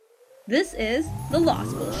This is The Law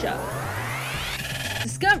School Show.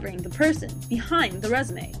 Discovering the person behind the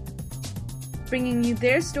resume. Bringing you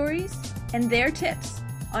their stories and their tips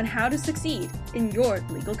on how to succeed in your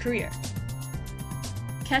legal career.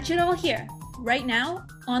 Catch it all here, right now,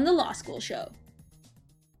 on The Law School Show.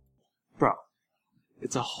 Bro,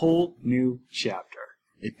 it's a whole new chapter.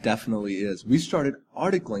 It definitely is. We started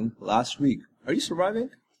articling last week. Are you surviving?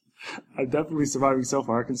 I'm definitely surviving so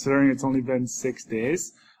far, considering it's only been 6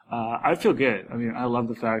 days. I feel good. I mean, I love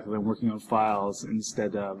the fact that I'm working on files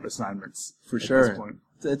instead of assignments. For at sure. This point.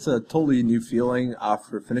 It's a totally new feeling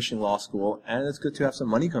after finishing law school, and it's good to have some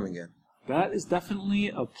money coming in. That is definitely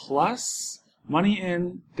a plus. Money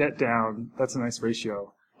in, debt down. That's a nice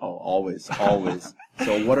ratio. Oh, always, always.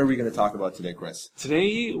 So what are we going to talk about today, Chris?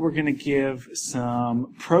 Today, we're going to give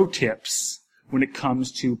some pro tips when it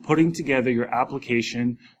comes to putting together your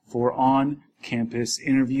application for on-campus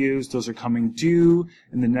interviews. Those are coming due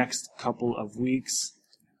in the next couple of weeks.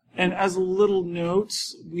 And as a little note,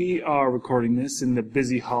 we are recording this in the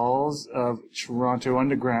busy halls of Toronto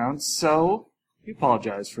Underground, so we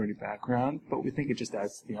apologize for any background, but we think it just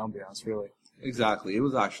adds to the ambiance, really. Exactly. It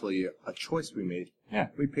was actually a choice we made. Yeah.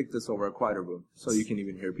 We picked this over a quieter room, so you can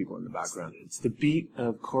even hear people in the background. It's the beat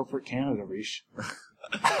of corporate Canada, Rish.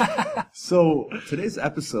 So today's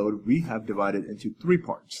episode, we have divided into 3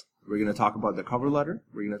 parts. We're going to talk about the cover letter,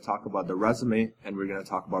 we're going to talk about the resume, and we're going to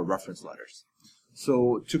talk about reference letters.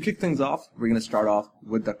 So to kick things off, we're going to start off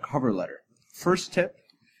with the cover letter. First tip,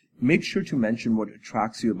 make sure to mention what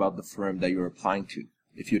attracts you about the firm that you're applying to.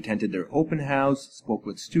 If you attended their open house, spoke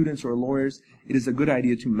with students or lawyers, it is a good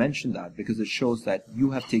idea to mention that because it shows that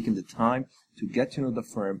you have taken the time to get to know the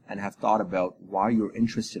firm and have thought about why you're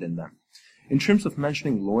interested in them. In terms of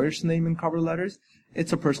mentioning lawyers' name in cover letters,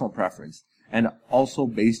 it's a personal preference and also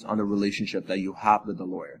based on the relationship that you have with the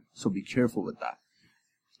lawyer. So be careful with that.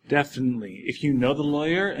 Definitely. If you know the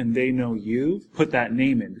lawyer and they know you, put that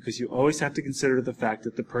name in because you always have to consider the fact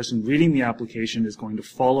that the person reading the application is going to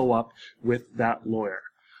follow up with that lawyer.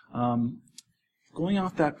 Going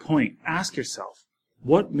off that point, ask yourself,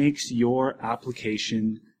 what makes your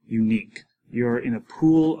application unique? You're in a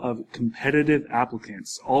pool of competitive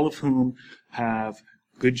applicants, all of whom have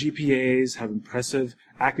good GPAs, have impressive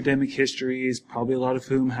academic histories, probably a lot of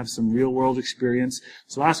whom have some real-world experience.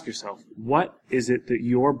 So ask yourself, what is it that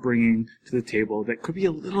you're bringing to the table that could be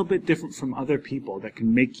a little bit different from other people that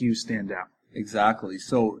can make you stand out? Exactly.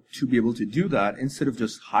 So to be able to do that, instead of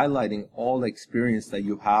just highlighting all the experience that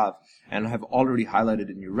you have and have already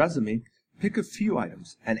highlighted in your resume, pick a few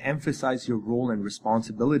items and emphasize your role and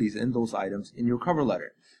responsibilities in those items in your cover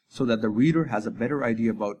letter so that the reader has a better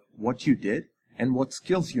idea about what you did and what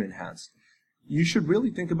skills you enhanced. You should really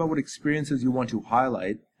think about what experiences you want to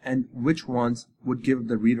highlight and which ones would give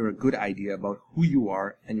the reader a good idea about who you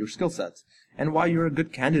are and your skill sets and why you're a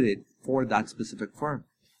good candidate for that specific firm.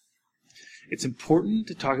 It's important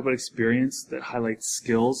to talk about experience that highlights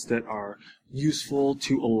skills that are useful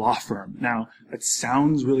to a law firm. Now, that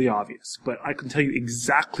sounds really obvious, but I can tell you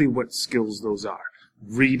exactly what skills those are.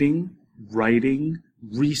 Reading, writing,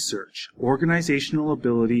 research, organizational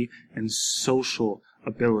ability, and social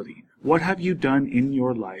ability. What have you done in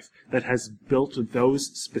your life that has built those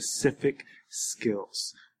specific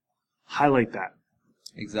skills? Highlight that.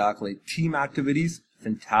 Exactly. Team activities,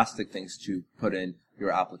 fantastic things to put in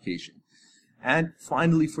your application. And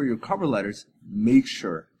finally, for your cover letters, make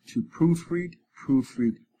sure to proofread.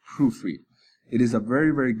 It is a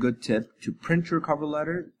very, very good tip to print your cover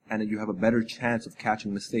letter, and you have a better chance of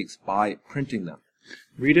catching mistakes by printing them.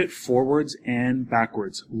 Read it forwards and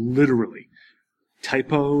backwards, literally.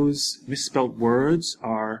 Typos, misspelled words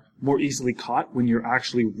are more easily caught when you're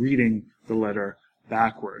actually reading the letter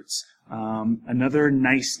backwards. Another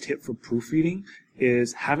nice tip for proofreading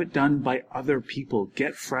is have it done by other people.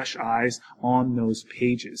 Get fresh eyes on those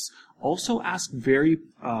pages. Also ask very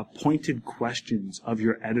pointed questions of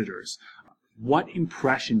your editors. What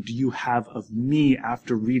impression do you have of me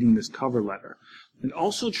after reading this cover letter? And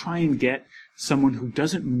also try and get someone who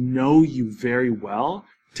doesn't know you very well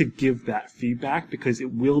to give that feedback because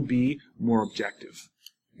it will be more objective.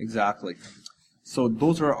 Exactly. So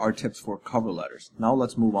those are our tips for cover letters. Now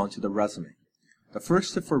let's move on to the resume. The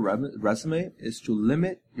first tip for resume is to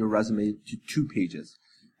limit your resume to 2 pages.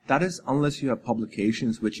 That is, unless you have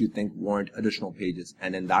publications which you think warrant additional pages.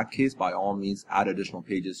 And in that case, by all means, add additional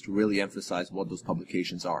pages to really emphasize what those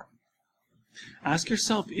publications are. Ask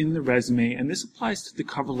yourself in the resume, and this applies to the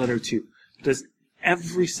cover letter too, does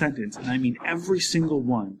every sentence, and I mean every single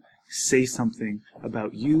one, say something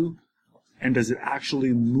about you, and does it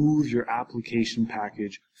actually move your application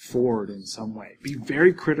package forward in some way? Be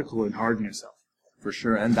very critical and hard on yourself. For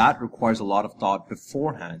sure, and that requires a lot of thought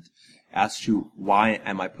beforehand as to why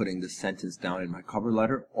am I putting this sentence down in my cover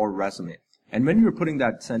letter or resume. And when you're putting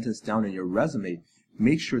that sentence down in your resume,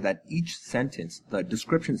 make sure that each sentence, the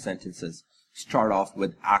description sentences, start off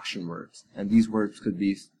with action words. And these words could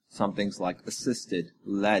be some things like assisted,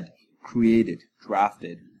 led, created,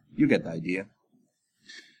 drafted. You get the idea.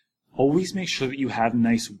 Always make sure that you have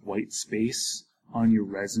nice white space on your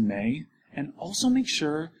resume, and also make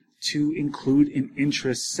sure to include an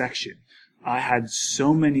interest section. I had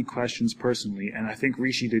so many questions personally, and I think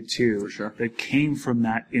Rishi did too, For sure. that came from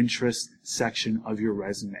that interest section of your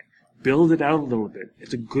resume. Build it out a little bit.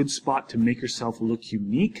 It's a good spot to make yourself look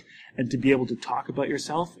unique and to be able to talk about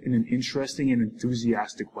yourself in an interesting and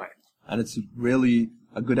enthusiastic way. And it's really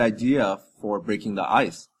a good idea for breaking the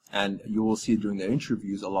ice. And you will see during the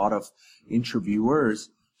interviews, a lot of interviewers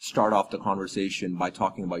start off the conversation by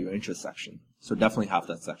talking about your interest section. So definitely have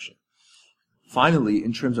that section. Finally,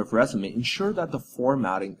 in terms of resume, ensure that the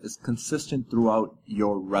formatting is consistent throughout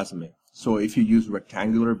your resume. So if you use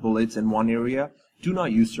rectangular bullets in one area, do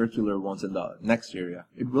not use circular ones in the next area.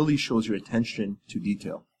 It really shows your attention to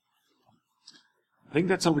detail. I think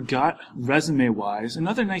that's all we got resume-wise.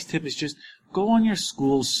 Another nice tip is just go on your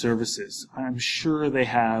school's services. I'm sure they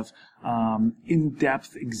have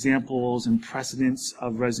in-depth examples and precedents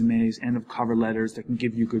of resumes and of cover letters that can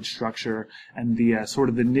give you good structure and the sort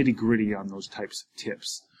of the nitty-gritty on those types of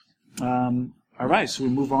tips. All right, so we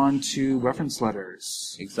move on to reference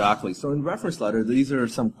letters. Exactly. So in reference letter, these are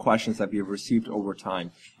some questions that we have received over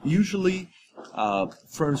time. Usually,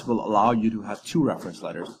 firms will allow you to have 2 reference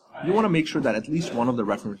letters. You want to make sure that at least one of the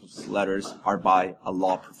reference letters are by a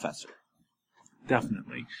law professor.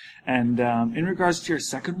 Definitely. And in regards to your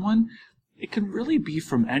second one, it can really be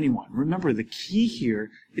from anyone. Remember, the key here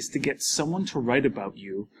is to get someone to write about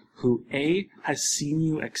you who A, has seen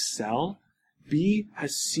you excel, B,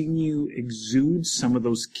 has seen you exude some of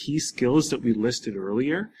those key skills that we listed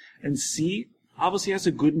earlier, and C, obviously has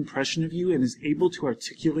a good impression of you and is able to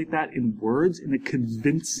articulate that in words in a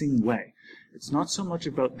convincing way. It's not so much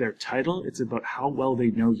about their title, it's about how well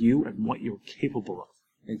they know you and what you're capable of.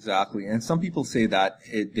 Exactly. And some people say that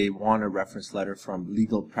they want a reference letter from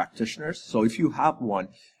legal practitioners. So if you have one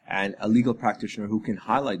and a legal practitioner who can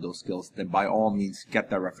highlight those skills, then by all means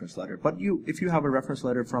get that reference letter. But if you have a reference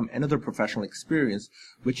letter from another professional experience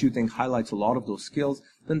which you think highlights a lot of those skills,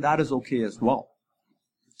 then that is okay as well.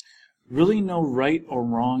 Really no right or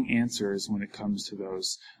wrong answers when it comes to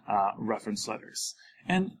those reference letters.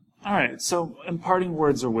 And all right, so imparting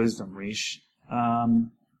words of wisdom, Rish.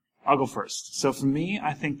 I'll go first. So for me,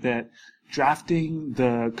 I think that drafting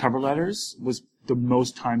the cover letters was the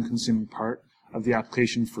most time-consuming part of the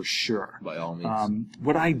application for sure. By all means.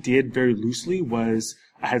 What I did very loosely was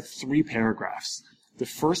I had 3 paragraphs. The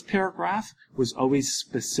first paragraph was always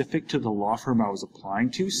specific to the law firm I was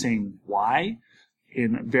applying to, saying why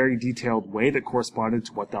in a very detailed way that corresponded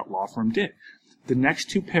to what that law firm did. The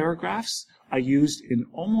next 2 paragraphs I used in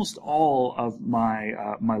almost all of my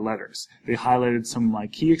my letters. They highlighted some of my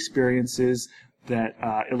key experiences that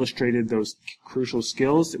illustrated those crucial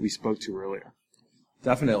skills that we spoke to earlier.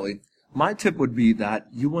 Definitely. My tip would be that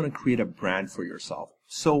you want to create a brand for yourself.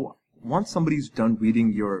 So once somebody's done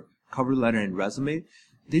reading your cover letter and resume,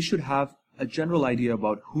 they should have a general idea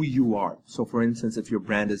about who you are. So for instance, if your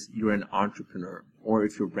brand is you're an entrepreneur, or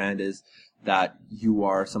if your brand is that you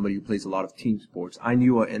are somebody who plays a lot of team sports. I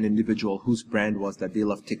knew an individual whose brand was that they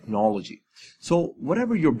love technology. So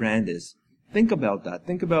whatever your brand is, think about that.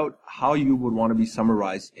 Think about how you would want to be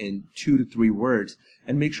summarized in 2 to 3 words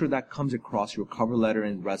and make sure that comes across your cover letter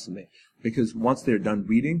and resume. Because once they're done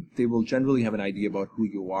reading, they will generally have an idea about who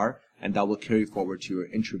you are, and that will carry forward to your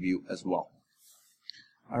interview as well.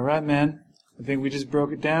 All right, man. I think we just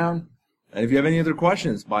broke it down. And if you have any other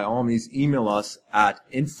questions, by all means, email us at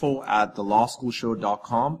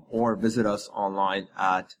info@thelawschoolshow.com or visit us online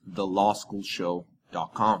at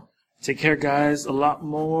thelawschoolshow.com. Take care, guys. A lot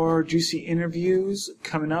more juicy interviews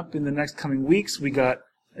coming up in the next coming weeks. We got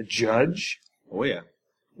a judge. Oh, yeah.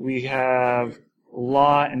 We have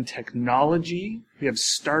law and technology. We have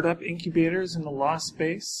startup incubators in the law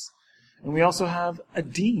space. And we also have a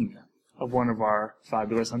dean of one of our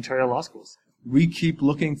fabulous Ontario law schools. We keep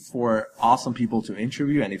looking for awesome people to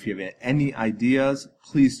interview, and if you have any ideas,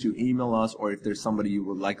 please do email us, or if there's somebody you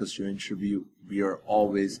would like us to interview, we are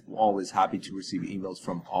always happy to receive emails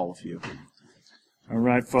from all of you. All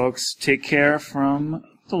right, folks, take care from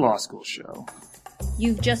The Law School Show.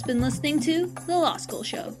 You've just been listening to The Law School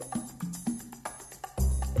Show.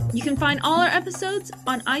 You can find all our episodes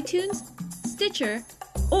on iTunes, Stitcher,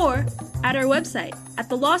 or at our website at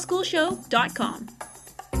thelawschoolshow.com.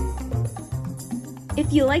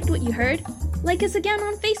 If you liked what you heard, like us again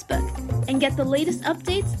on Facebook and get the latest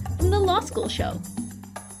updates from the Law School Show.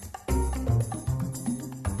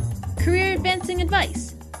 Career advancing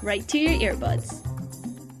advice right to your earbuds.